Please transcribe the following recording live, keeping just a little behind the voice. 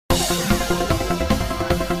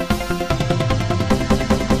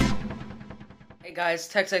guys,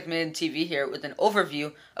 TechMan TV here with an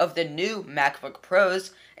overview of the new MacBook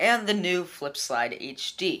Pros and the new FlipSlide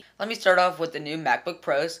HD. Let me start off with the new MacBook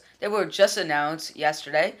Pros. They were just announced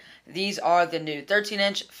yesterday. These are the new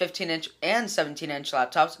 13-inch, 15-inch, and 17-inch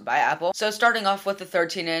laptops by Apple. So starting off with the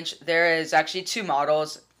 13-inch, there is actually two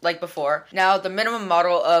models like before. Now, the minimum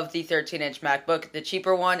model of the 13-inch MacBook, the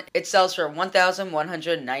cheaper one, it sells for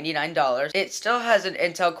 $1,199. It still has an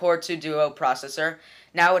Intel Core 2 Duo processor.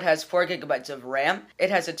 Now it has 4 gigabytes of RAM, it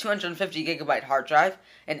has a 250 gigabyte hard drive,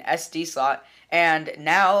 an SD slot, and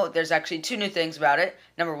now there's actually two new things about it.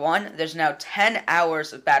 Number one, there's now 10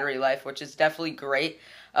 hours of battery life, which is definitely great.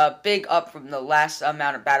 A big up from the last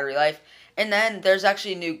amount of battery life. And then there's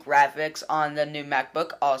actually new graphics on the new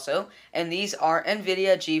MacBook also, and these are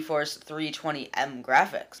NVIDIA GeForce 320M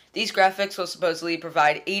graphics. These graphics will supposedly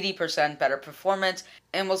provide 80% better performance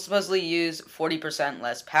and will supposedly use 40%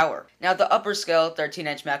 less power. Now, the upper scale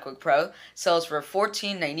 13-inch MacBook Pro sells for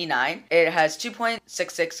 $1,499. It has 2.66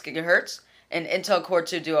 gigahertz, an Intel Core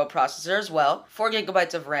 2 Duo processor as well, 4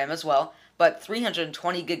 gigabytes of RAM as well, but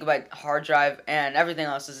 320 gigabyte hard drive, and everything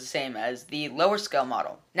else is the same as the lower scale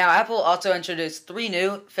model. Now, Apple also introduced three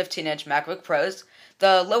new 15-inch MacBook Pros.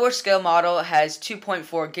 The lower scale model has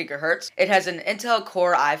 2.4 gigahertz. It has an Intel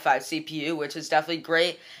Core i5 CPU, which is definitely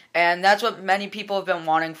great, and that's what many people have been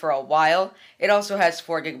wanting for a while. It also has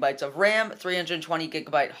 4 gigabytes of RAM, 320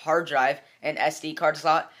 gigabyte hard drive, and SD card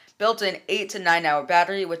slot, built-in 8 to 9 hour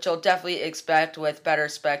battery, which you'll definitely expect with better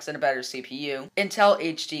specs and a better CPU, Intel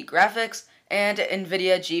HD graphics, and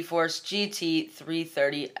NVIDIA GeForce GT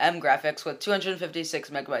 330M graphics with 256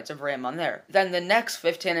 megabytes of RAM on there. Then the next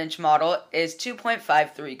 15-inch model is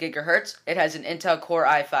 2.53 gigahertz. It has an Intel Core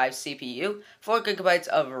i5 CPU, 4 gigabytes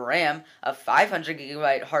of RAM, a 500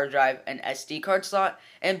 gigabyte hard drive, an SD card slot,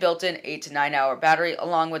 and built-in 8 to 9 hour battery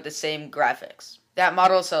along with the same graphics. That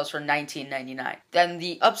model sells for $1999. Then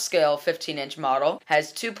the upscale 15-inch model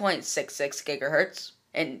has 2.66 gigahertz,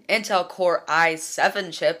 an Intel Core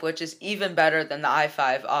i7 chip, which is even better than the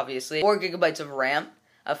i5, obviously, 4 gigabytes of RAM,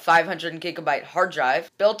 a 500 gigabyte hard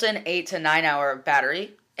drive, built-in 8 to 9 hour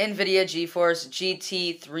battery, NVIDIA GeForce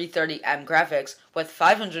GT 330M graphics with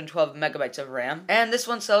 512 megabytes of RAM, and this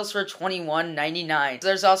one sells for $21.99.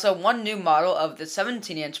 There's also one new model of the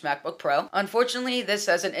 17-inch MacBook Pro. Unfortunately, this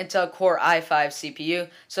has an Intel Core i5 CPU,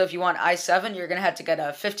 so if you want i7, you're going to have to get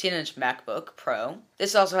a 15-inch MacBook Pro.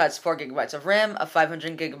 This also has 4 gigabytes of RAM, a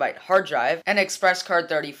 500 gigabyte hard drive, an Express Card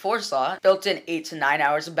 34 slot, built-in 8 to 9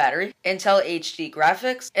 hours of battery, Intel HD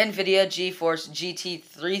graphics, NVIDIA GeForce GT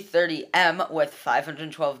 330M with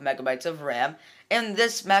 512 megabytes of RAM, and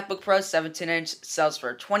this MacBook Pro 17-inch sells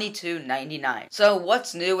for $22.99. So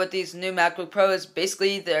what's new with these new MacBook Pros?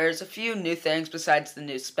 Basically, there's a few new things besides the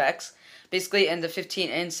new specs. Basically, in the 15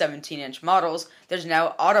 and 17-inch models, there's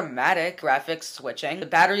now automatic graphics switching. The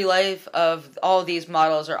battery life of all these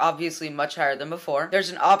models are obviously much higher than before. There's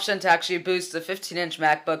an option to actually boost the 15-inch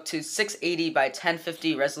MacBook to 680 by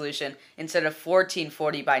 1050 resolution instead of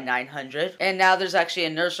 1440 by 900. And now there's actually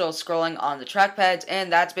inertial scrolling on the trackpads,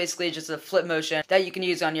 and that's basically just a flip motion that you can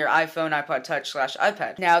use on your iPhone, iPod Touch /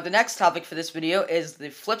 iPad. Now, the next topic for this video is the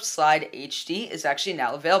FlipSlide HD is actually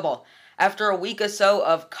now available. After a week or so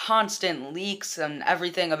of constant leaks and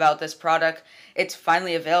everything about this product, it's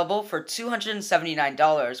finally available for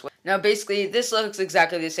 $279. Now, basically, this looks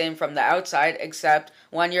exactly the same from the outside, except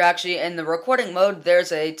when you're actually in the recording mode,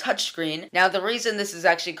 there's a touchscreen. Now, the reason this is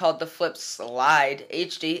actually called the FlipSlide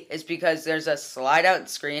HD is because there's a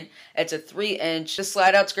slide-out screen. It's a 3-inch. The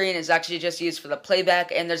slide-out screen is actually just used for the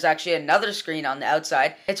playback, and there's actually another screen on the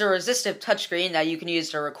outside. It's a resistive touchscreen that you can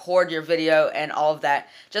use to record your video and all of that.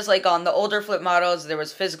 Just like on the older Flip models, there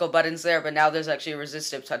was physical buttons there, but now there's actually a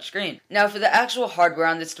resistive touchscreen. Now, for the actual hardware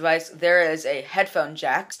on this device, there is a headphone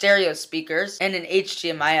jack, stereo speakers, and an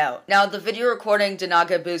HDMI out. Now, the video recording did not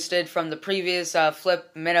get boosted from the previous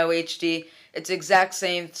Flip Minnow HD. It's exact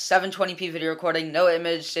same 720p video recording, no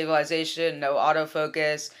image stabilization, no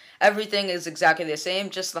autofocus. Everything is exactly the same,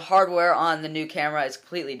 just the hardware on the new camera is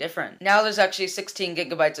completely different. Now there's actually 16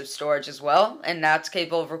 gigabytes of storage as well, and that's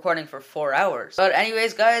capable of recording for 4 hours. But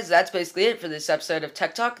anyways, guys, that's basically it for this episode of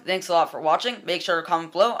Tech Talk. Thanks a lot for watching. Make sure to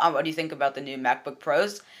comment below on what you think about the new MacBook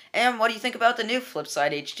Pros, and what do you think about the new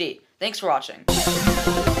FlipSlide HD. Thanks for watching.